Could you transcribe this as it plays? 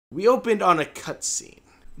We opened on a cutscene.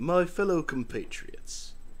 My fellow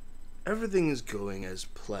compatriots, everything is going as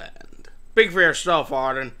planned. Speak for yourself,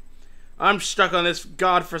 Arden. I'm stuck on this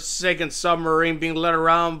godforsaken submarine being led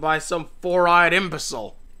around by some four-eyed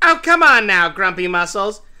imbecile. Oh, come on now, Grumpy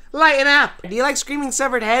Muscles. Lighten up. Do you like screaming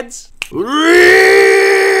severed heads?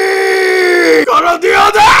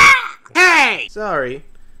 Hey! Sorry,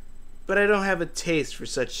 but I don't have a taste for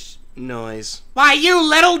such noise. Why, you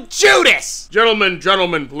little Judas!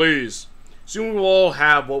 Gentlemen, please. Soon we'll all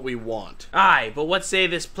have what we want. Aye, but what say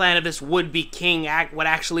this plan of this would-be king would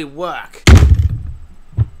actually work?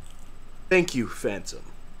 Thank you, Phantom.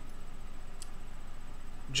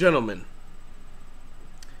 Gentlemen,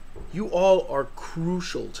 you all are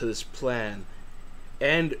crucial to this plan,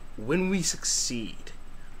 and when we succeed,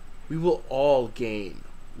 we will all gain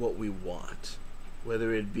what we want,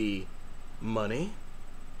 whether it be money,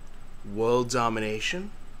 world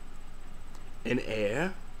domination, an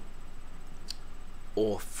heir,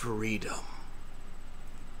 or freedom.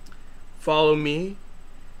 Follow me,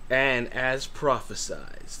 and as prophesied,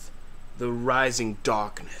 the rising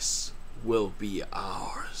darkness will be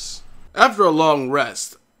ours. After a long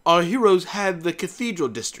rest, our heroes had the Cathedral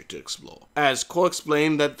District to explore, as Cole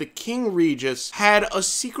explained that the King Regis had a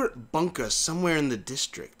secret bunker somewhere in the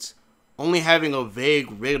district, only having a vague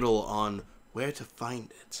riddle on where to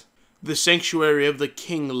find it. The sanctuary of the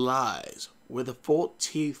king lies where the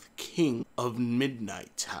 14th king of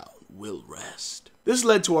Midnight Town will rest. This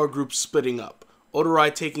led to our group splitting up,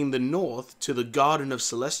 Odorai taking the north to the Garden of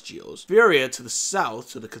Celestials, Furia to the south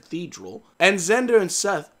to the Cathedral, and Xander and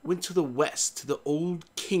Seth went to the west to the old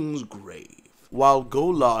king's grave, while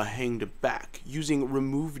Golar hanged back, using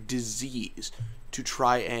Remove Disease to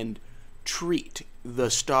try and treat the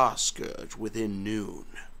Star Scourge within noon.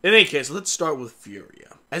 In any case, let's start with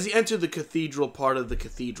Furia. As he entered the cathedral part of the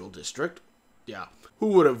Cathedral District, who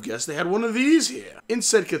would have guessed they had one of these here? In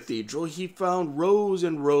said cathedral, he found rows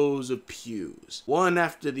and rows of pews, one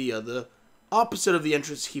after the other. Opposite of the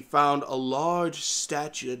entrance, he found a large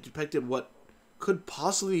statue that depicted what could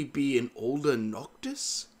possibly be an older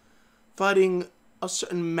Noctis, fighting a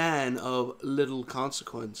certain man of little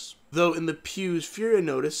consequence. Though in the pews, Furia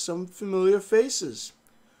noticed some familiar faces.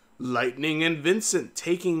 Lightning and Vincent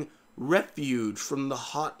taking refuge from the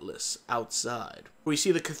Heartless outside. We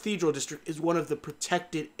see the Cathedral District is one of the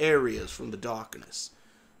protected areas from the darkness,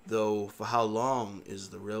 though for how long is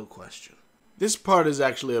the real question. This part is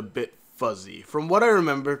actually a bit fuzzy. From what I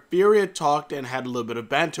remember, Furia talked and had a little bit of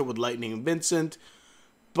banter with Lightning and Vincent,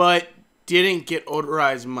 but didn't get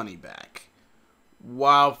Odorai's money back,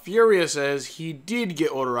 while Furia says he did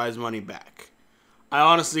get Odorai's money back. I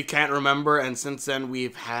honestly can't remember, and since then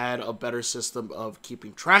we've had a better system of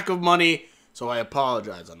keeping track of money, so I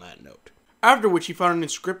apologize on that note. After which he found an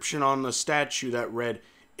inscription on the statue that read,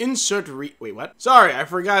 wait, what? Sorry, I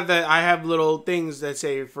forgot that I have little things that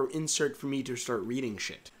say for insert for me to start reading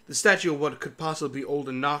shit. The statue of what could possibly be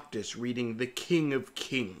Older Noctis reading the King of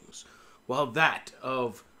Kings, while that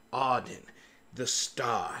of Arden, the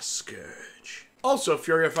Star Scourge. Also,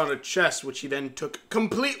 Furia found a chest which he then took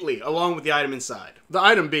completely along with the item inside. The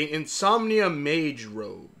item being Insomnia Mage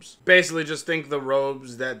Robes. Basically just think the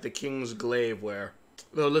robes that the King's Glaive wear.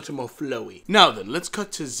 They're a little more flowy. Now then, let's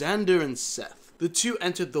cut to Xander and Seth. The two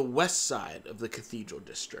entered the west side of the Cathedral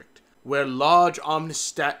District, where large ominous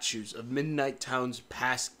statues of Midnight Town's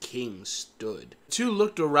past kings stood. The two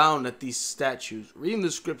looked around at these statues, reading the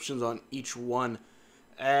descriptions on each one,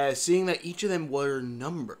 seeing that each of them were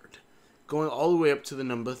numbered, going all the way up to the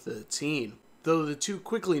number 13. Though the two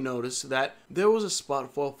quickly noticed that there was a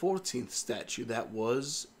spot for a 14th statue that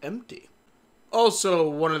was empty. Also,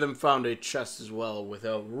 one of them found a chest as well with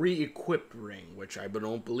a re-equipped ring, which I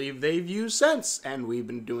don't believe they've used since, and we've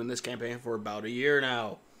been doing this campaign for about a year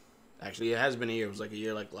now. Actually, it has been a year. It was like a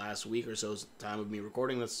year like last week or so, is the time of me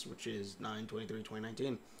recording this, which is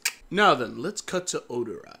 9/23/2019. Now then, let's cut to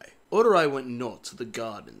Odorai. Odorai went north to the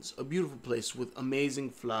gardens, a beautiful place with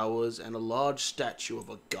amazing flowers and a large statue of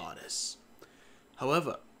a goddess.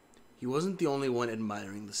 However, he wasn't the only one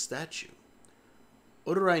admiring the statue.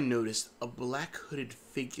 Odorai noticed a black hooded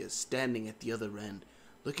figure standing at the other end,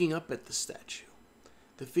 looking up at the statue.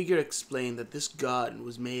 The figure explained that this garden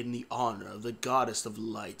was made in the honor of the goddess of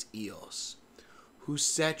light, Eos, whose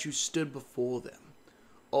statue stood before them.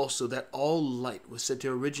 Also, that all light was said to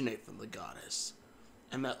originate from the goddess,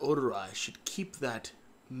 and that Odorai should keep that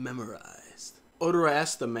memorized. Odorai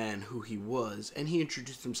asked the man who he was, and he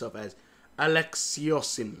introduced himself as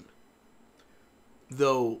Alexiosin,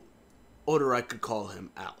 though Odorai could call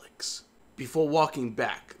him Alex, before walking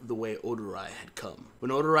back the way Odorai had come.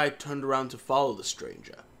 When Odorai turned around to follow the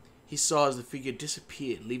stranger, he saw as the figure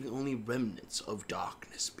disappeared, leaving only remnants of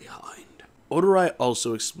darkness behind. Odorai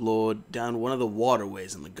also explored down one of the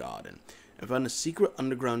waterways in the garden and found a secret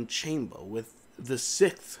underground chamber with the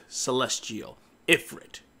 6th Celestial,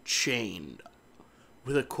 Ifrit, chained,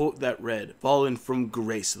 with a quote that read, "Fallen from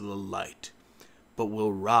grace of the light, but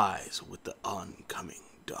will rise with the oncoming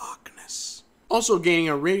darkness." Also gaining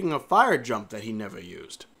a Ring of Fire jump that he never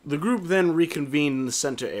used. The group then reconvened in the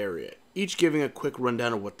center area, each giving a quick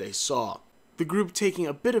rundown of what they saw. The group taking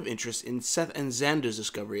a bit of interest in Seth and Xander's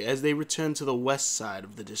discovery as they returned to the west side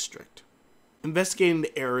of the district, investigating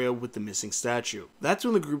the area with the missing statue. That's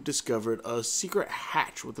when the group discovered a secret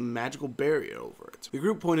hatch with a magical barrier over it. The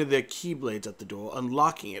group pointed their keyblades at the door,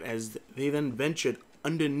 unlocking it as they then ventured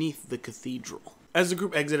underneath the cathedral. As the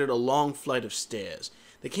group exited a long flight of stairs,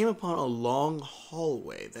 they came upon a long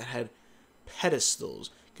hallway that had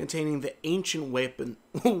pedestals containing the ancient weapons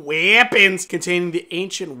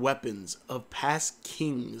of past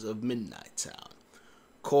kings of Midnight Town.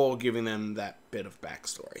 Cole giving them that bit of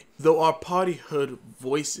backstory. Though our party heard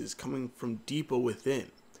voices coming from deeper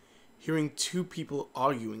within, hearing two people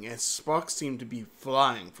arguing as sparks seemed to be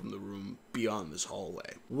flying from the room beyond this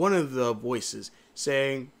hallway. One of the voices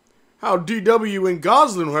saying how DW and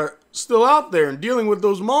Goslin were still out there and dealing with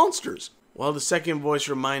those monsters, while the second voice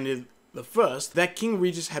reminded the first that King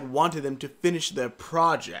Regis had wanted them to finish their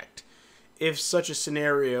project if such a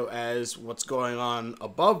scenario as what's going on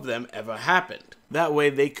above them ever happened. That way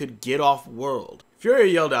they could get off world. Furia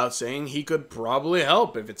yelled out saying he could probably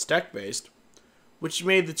help if it's tech-based, which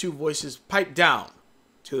made the two voices pipe down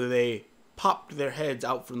till they popped their heads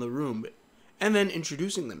out from the room and then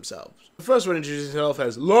introducing themselves. The first one introduced himself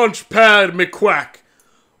as Launchpad McQuack,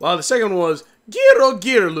 while the second was Giro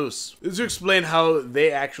Gearloose. This to explain how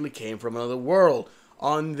they actually came from another world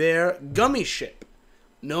on their gummy ship,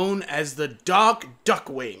 known as the Dark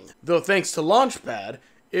Duckwing. Though thanks to Launchpad,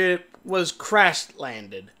 it was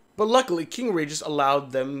crash-landed. But luckily, King Regis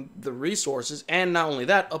allowed them the resources, and not only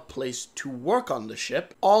that, a place to work on the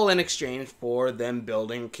ship, all in exchange for them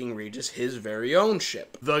building King Regis his very own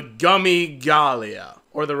ship, the Gummy Gallia,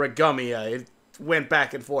 or the Regamia. It went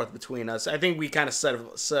back and forth between us. I think we kind of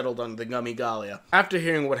settled on the Gummy Gallia. After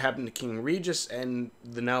hearing what happened to King Regis and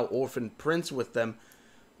the now orphaned prince with them,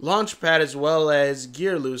 Launchpad as well as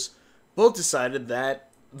Gearloose both decided that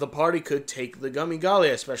the party could take the Gummy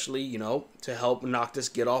Gallia, especially, to help Noctis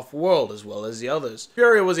get off world as well as the others.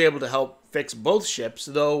 Furia was able to help fix both ships,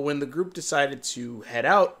 though when the group decided to head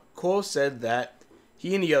out, Cole said that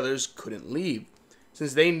he and the others couldn't leave,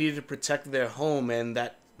 since they needed to protect their home and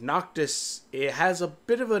that Noctis has a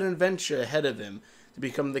bit of an adventure ahead of him to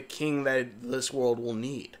become the king that this world will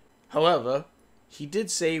need. However, he did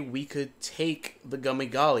say we could take the Gummy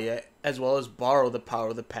Gallia as well as borrow the power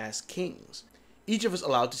of the past kings. Each of us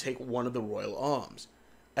allowed to take one of the royal arms,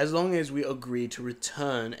 as long as we agree to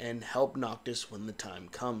return and help Noctis when the time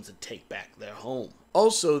comes to take back their home.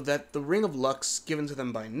 Also, that the Ring of Lux given to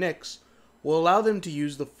them by Nyx will allow them to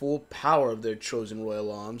use the full power of their chosen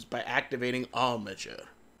royal arms by activating Armature,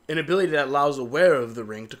 an ability that allows the wearer of the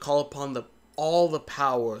ring to call upon all the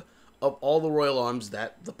power of all the royal arms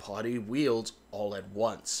that the party wields all at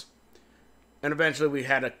once. And eventually we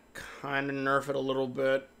had to kind of nerf it a little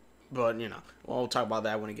bit, but, we'll talk about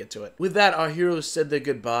that when we get to it. With that, our heroes said their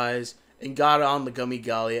goodbyes and got on the Gummy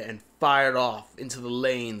Gallia and fired off into the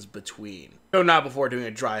lanes between. No, not before doing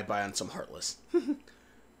a drive-by on some Heartless.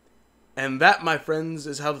 And that, my friends,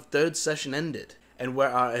 is how the third session ended, and where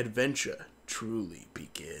our adventure truly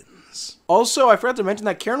begins. Also, I forgot to mention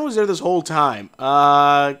that Karen was there this whole time.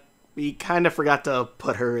 We kind of forgot to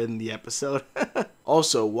put her in the episode.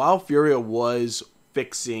 Also, while Furia was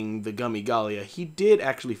fixing the Gummy Gallia, he did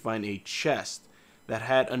actually find a chest that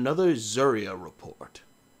had another Zuria report.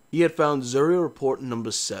 He had found Zuria report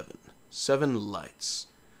number 7, 7 lights.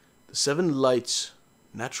 The 7 lights,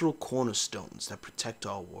 natural cornerstones that protect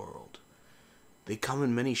our world. They come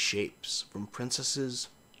in many shapes, from princesses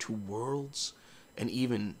to worlds, and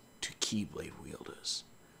even to Keyblade wielders.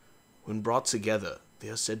 When brought together, they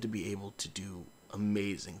are said to be able to do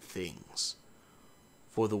amazing things.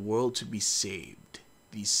 For the world to be saved,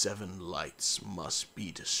 these 7 lights must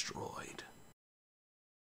be destroyed.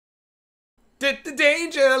 The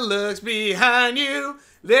danger lurks behind you.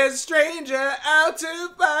 There's a stranger out to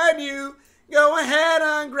find you. Go ahead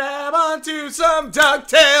and grab onto some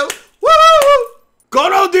ducktail. Woo!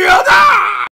 Go to the other!